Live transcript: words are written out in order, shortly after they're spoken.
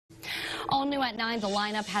All new at 9, the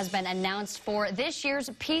lineup has been announced for this year's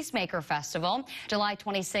Peacemaker Festival. July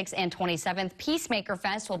 26th and 27th, Peacemaker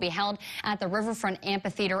Fest will be held at the Riverfront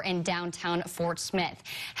Amphitheater in downtown Fort Smith.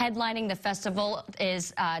 Headlining the festival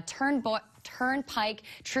is Turnpike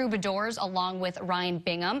Troubadours along with Ryan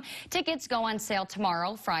Bingham. Tickets go on sale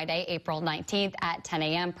tomorrow, Friday, April 19th at 10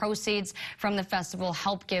 a.m. Proceeds from the festival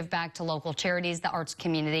help give back to local charities, the arts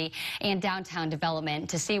community, and downtown development.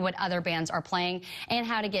 To see what other bands are playing and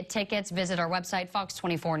how to get tickets, visit our website,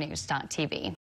 fox24news.tv.